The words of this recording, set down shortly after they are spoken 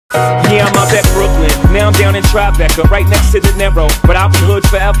Yeah, I'm out at Brooklyn, now I'm down in Tribeca, right next to the Narrow, but I'll be hood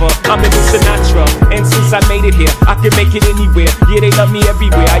forever. I'm in New Sinatra, and since I made it here, I can make it anywhere. Yeah, they love me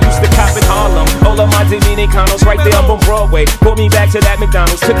everywhere. I used to cop in Harlem, all of my Dominicanos right there up on Broadway. Pulled me back to that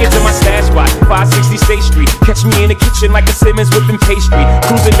McDonald's, took it to my stash spot, 560 State Street. Catch me in the kitchen like a Simmons whipping pastry,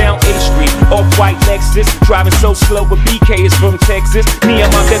 cruising down A Street, off-white Lexus, driving so slow, but BK is from Texas. Me, I'm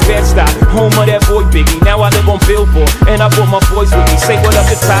out that Bed-Stuy, home of that boy Biggie. Now I live on Billboard, and I brought my boys with me. Say what up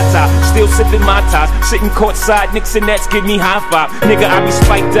to Tata, still sipping my ties, sitting courtside, Knicks and Nets give me high five. Nigga, I be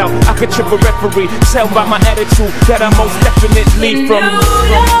spiked out, I could trip a referee. Tell by my attitude that I most definitely from